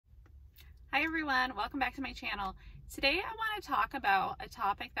Hi everyone, welcome back to my channel. Today I want to talk about a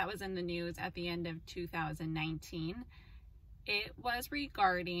topic that was in the news at the end of 2019. It was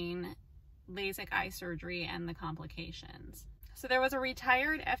regarding LASIK eye surgery and the complications. So there was a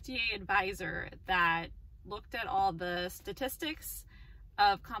retired FDA advisor that looked at all the statistics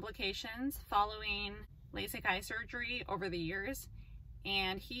of complications following LASIK eye surgery over the years,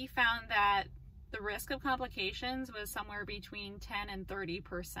 and he found that the risk of complications was somewhere between 10 and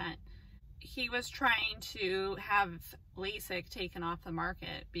 30%. He was trying to have LASIK taken off the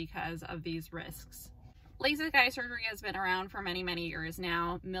market because of these risks. LASIK eye surgery has been around for many, many years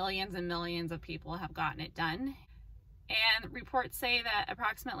now. Millions and millions of people have gotten it done. And reports say that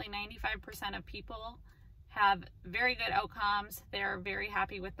approximately 95% of people have very good outcomes. They're very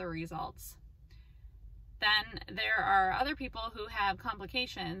happy with the results. Then there are other people who have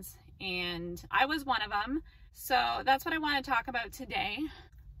complications, and I was one of them. So that's what I want to talk about today.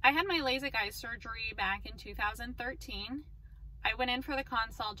 I had my LASIK eye surgery back in 2013. I went in for the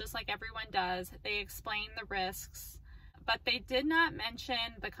consult just like everyone does. They explained the risks, but they did not mention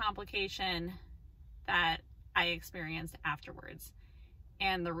the complication that I experienced afterwards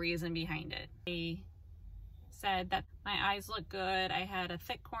and the reason behind it. They said that my eyes looked good, I had a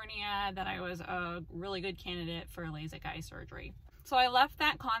thick cornea, that I was a really good candidate for LASIK eye surgery. So I left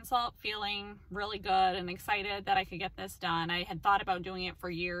that consult feeling really good and excited that I could get this done. I had thought about doing it for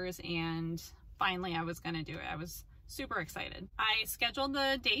years, and finally I was going to do it. I was super excited. I scheduled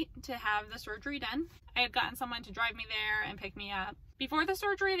the date to have the surgery done. I had gotten someone to drive me there and pick me up. Before the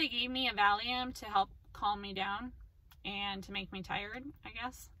surgery, they gave me a Valium to help calm me down and to make me tired, I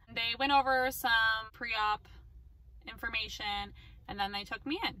guess. They went over some pre-op information, and then they took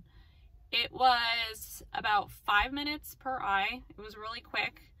me in. It was about 5 minutes per eye. It was really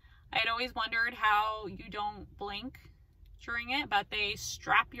quick. I had always wondered how you don't blink during it, but they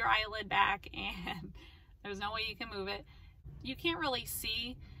strap your eyelid back and there's no way you can move it. You can't really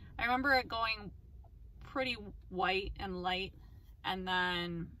see. I remember it going pretty white and light, and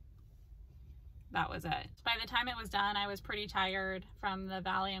then that was it. By the time it was done, I was pretty tired from the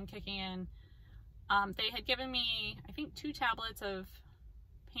Valium kicking in. They had given me, I think, 2 tablets of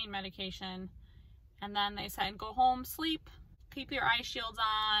pain medication, and then they said, go home, sleep, keep your eye shields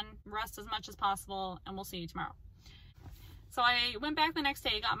on, rest as much as possible, and we'll see you tomorrow. So I went back the next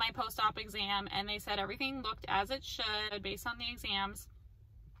day, got my post-op exam, and they said everything looked as it should based on the exams,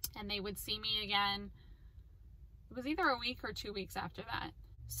 and they would see me again. It was either a week or 2 weeks after that.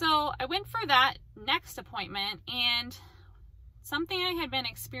 So I went for that next appointment, and something I had been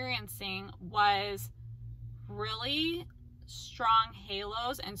experiencing was really strong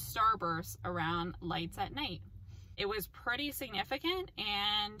halos and starbursts around lights at night. It was pretty significant,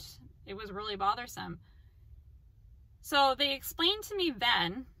 and it was really bothersome. So they explained to me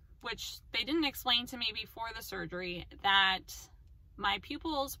then, which they didn't explain to me before the surgery, that my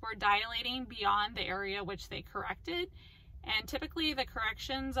pupils were dilating beyond the area which they corrected, and typically the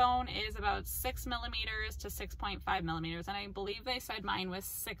correction zone is about 6 millimeters to 6.5 millimeters, and I believe they said mine was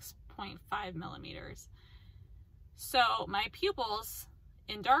 6.5 millimeters. So my pupils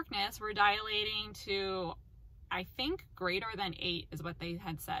in darkness were dilating to, I think, greater than 8 is what they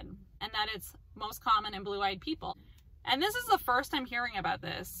had said, and that it's most common in blue-eyed people. And this is the first I'm hearing about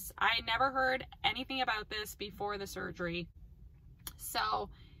this. I never heard anything about this before the surgery. So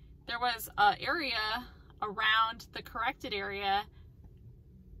there was an area around the corrected area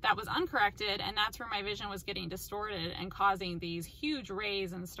that was uncorrected, and that's where my vision was getting distorted and causing these huge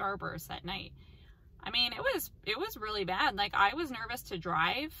rays and starbursts at night. I mean, it was really bad. Like, I was nervous to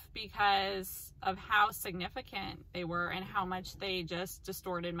drive because of how significant they were and how much they just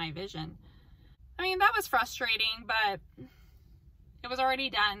distorted my vision. I mean, that was frustrating, but it was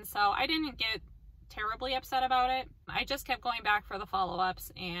already done, so I didn't get terribly upset about it. I just kept going back for the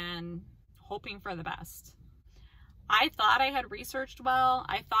follow-ups and hoping for the best. I thought I had researched well.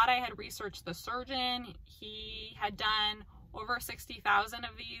 I thought I had researched the surgeon. He had done over 60,000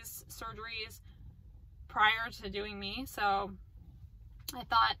 of these surgeries prior to doing me, so I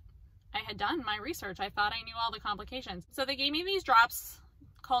thought I had done my research. I thought I knew all the complications. So they gave me these drops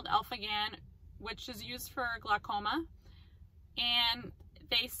called Alphagan, which is used for glaucoma, and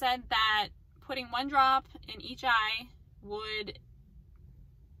they said that putting 1 drop in each eye would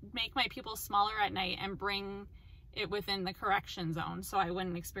make my pupils smaller at night and bring it within the correction zone so I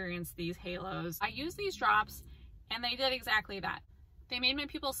wouldn't experience these halos. I used these drops, and they did exactly that. They made my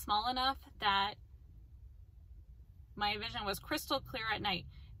pupils small enough that my vision was crystal clear at night.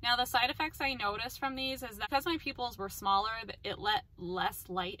 Now, the side effects I noticed from these is that because my pupils were smaller, it let less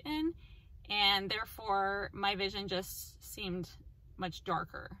light in, and therefore my vision just seemed much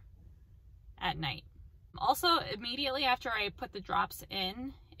darker. at night. Also, immediately after I put the drops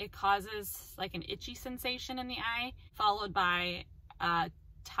in, it causes like an itchy sensation in the eye, followed by a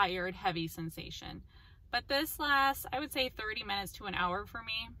tired, heavy sensation. But this lasts, I would say, 30 minutes to an hour for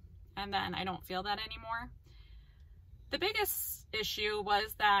me, and then I don't feel that anymore. The biggest issue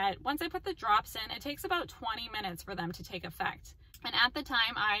was that once I put the drops in, it takes about 20 minutes for them to take effect. And at the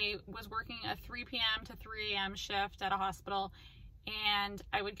time, I was working a 3 p.m. to 3 a.m. shift at a hospital, and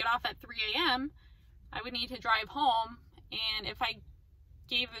I would get off at 3 a.m. I would need to drive home, and if I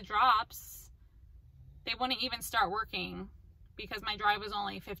gave the drops, they wouldn't even start working because my drive was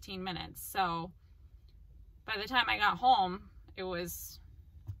only 15 minutes. So by the time I got home, it was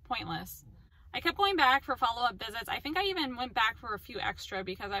pointless. I kept going back for follow-up visits. I think I even went back for a few extra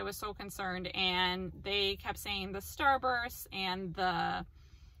because I was so concerned, and they kept saying the starbursts and the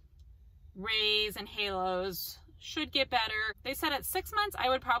rays and halos should get better. They said at 6 months I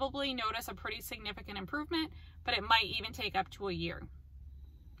would probably notice a pretty significant improvement, but it might even take up to a year.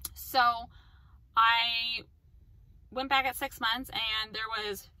 So I went back at 6 months and there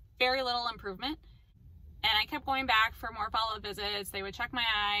was very little improvement. And I kept going back for more follow-up visits. They would check my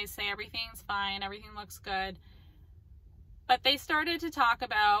eyes, say everything's fine, everything looks good. But they started to talk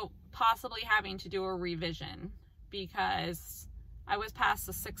about possibly having to do a revision because I was past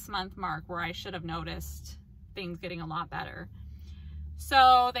the 6-month mark where I should have noticed things getting a lot better.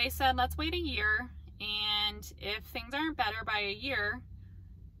 So they said, let's wait a year, and if things aren't better by a year,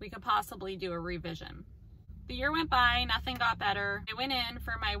 we could possibly do a revision. The year went by, nothing got better. I went in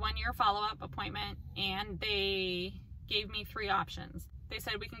for my 1-year follow-up appointment, and they gave me 3 options. They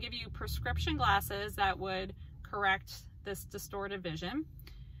said, we can give you prescription glasses that would correct this distorted vision.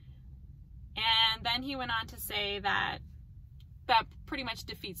 And then he went on to say that that pretty much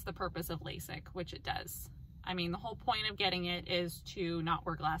defeats the purpose of LASIK, which it does. I mean, the whole point of getting it is to not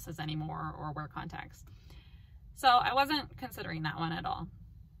wear glasses anymore or wear contacts. So I wasn't considering that one at all.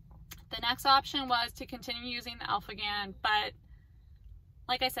 The next option was to continue using the Alphagan, but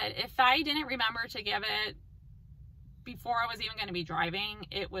like I said, if I didn't remember to give it before I was even going to be driving,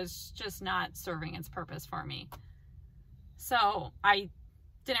 it was just not serving its purpose for me. So I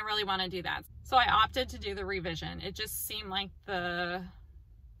didn't really want to do that. So I opted to do the revision. It just seemed like the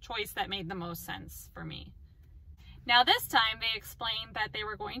choice that made the most sense for me. Now this time they explained that they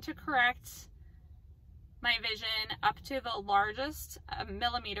were going to correct my vision up to the largest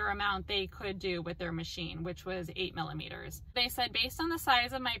millimeter amount they could do with their machine, which was 8 millimeters. They said based on the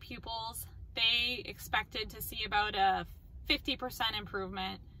size of my pupils, they expected to see about a 50%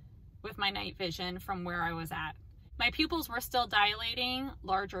 improvement with my night vision from where I was at. My pupils were still dilating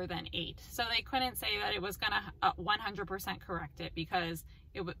larger than 8, so they couldn't say that it was gonna 100% correct it because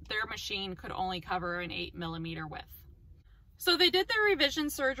their machine could only cover an 8 millimeter width. So they did the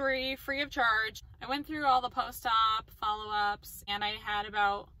revision surgery free of charge. I went through all the post-op follow-ups, and I had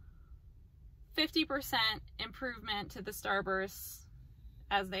about 50% improvement to the starbursts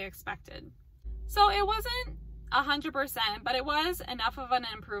as they expected. So it wasn't 100%, but it was enough of an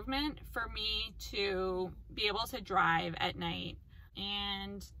improvement for me to be able to drive at night.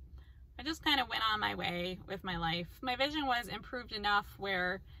 And I just kind of went on my way with my life. My vision was improved enough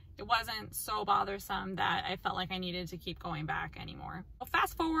where it wasn't so bothersome that I felt like I needed to keep going back anymore. Well,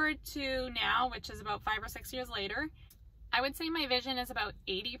 fast forward to now, which is about 5 or 6 years later, I would say my vision is about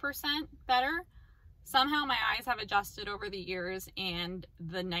 80% better. Somehow my eyes have adjusted over the years, and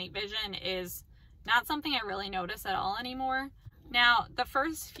the night vision is not something I really notice at all anymore. Now, the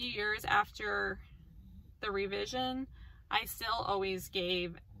first few years after the revision, I still always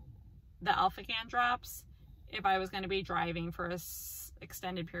gave the Alphagan drops if I was going to be driving for an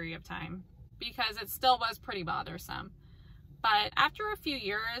extended period of time, because it still was pretty bothersome. But after a few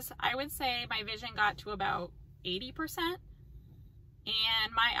years, I would say my vision got to about 80%,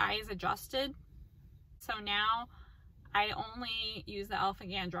 and my eyes adjusted. So now I only use the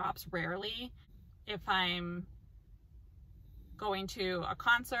Alphagan drops rarely if I'm going to a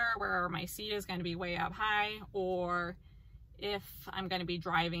concert where my seat is going to be way up high, or if I'm going to be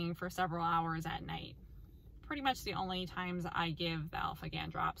driving for several hours at night. Pretty much the only times I give the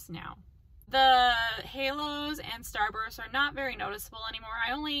Alphagan drops now. The halos and starbursts are not very noticeable anymore.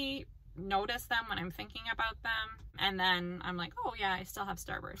 I only notice them when I'm thinking about them, and then I'm like, oh yeah, I still have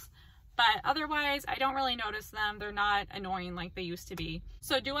starbursts. But otherwise, I don't really notice them. They're not annoying like they used to be.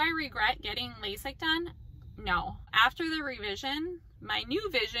 So do I regret getting LASIK done? No. After the revision, my new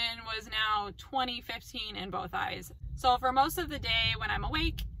vision was now 20/15 in both eyes. So for most of the day when I'm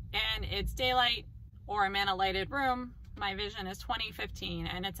awake and it's daylight or I'm in a lighted room, my vision is 20/15,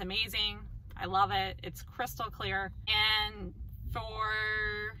 and it's amazing. I love it. It's crystal clear. And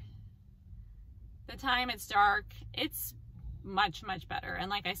for time it's dark, it's much better. And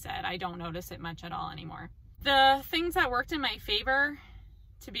like I said, I don't notice it much at all anymore. The things that worked in my favor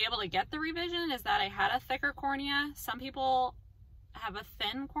to be able to get the revision is that I had a thicker cornea. Some people have a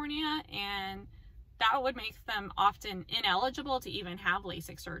thin cornea, and that would make them often ineligible to even have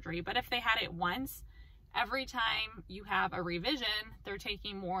LASIK surgery. But if they had it once, every time you have a revision, they're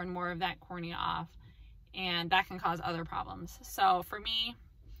taking more and more of that cornea off, and that can cause other problems. So for me,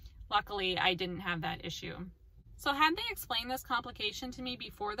 luckily, I didn't have that issue. So had they explained this complication to me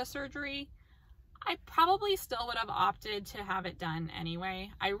before the surgery, I probably still would have opted to have it done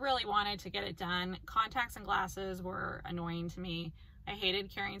anyway. I really wanted to get it done. Contacts and glasses were annoying to me. I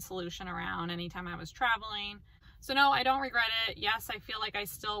hated carrying solution around anytime I was traveling. So no, I don't regret it. Yes, I feel like I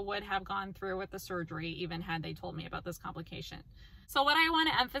still would have gone through with the surgery even had they told me about this complication. So what I want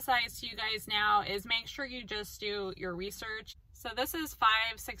to emphasize to you guys now is make sure you just do your research. So this is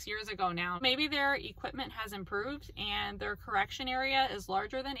 5-6 years ago now. Maybe their equipment has improved and their correction area is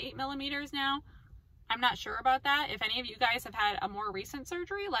larger than 8 millimeters now. I'm not sure about that. If any of you guys have had a more recent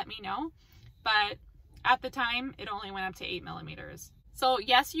surgery, let me know. But at the time, it only went up to 8 millimeters. So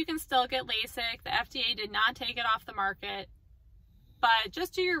yes, you can still get LASIK. The FDA did not take it off the market, but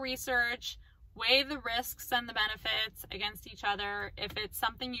just do your research, weigh the risks and the benefits against each other. If it's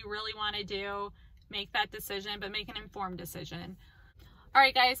something you really want to do, make that decision, but make an informed decision. All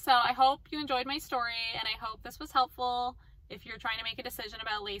right, guys, so I hope you enjoyed my story, and I hope this was helpful if you're trying to make a decision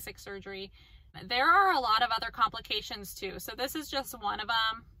about LASIK surgery. There are a lot of other complications too, so this is just one of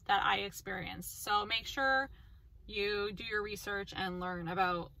them that I experienced. So make sure you do your research and learn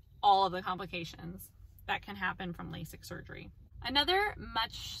about all of the complications that can happen from LASIK surgery. Another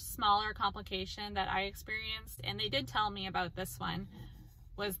much smaller complication that I experienced, and they did tell me about this one,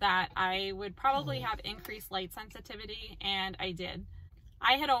 was that I would probably have increased light sensitivity, and I did.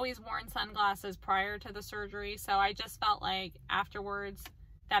 I had always worn sunglasses prior to the surgery, so I just felt like afterwards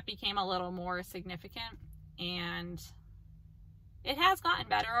that became a little more significant, and it has gotten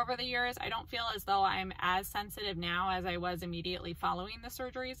better over the years. I don't feel as though I'm as sensitive now as I was immediately following the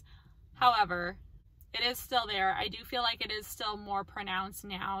surgeries. However, it is still there. I do feel like it is still more pronounced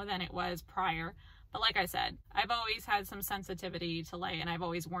now than it was prior. But like I said, I've always had some sensitivity to light, and I've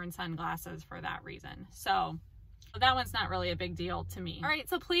always worn sunglasses for that reason. So that one's not really a big deal to me. All right,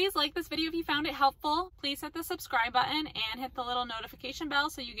 so please like this video if you found it helpful. Please hit the subscribe button and hit the little notification bell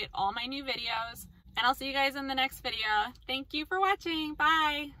so you get all my new videos. And I'll see you guys in the next video. Thank you for watching.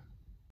 Bye.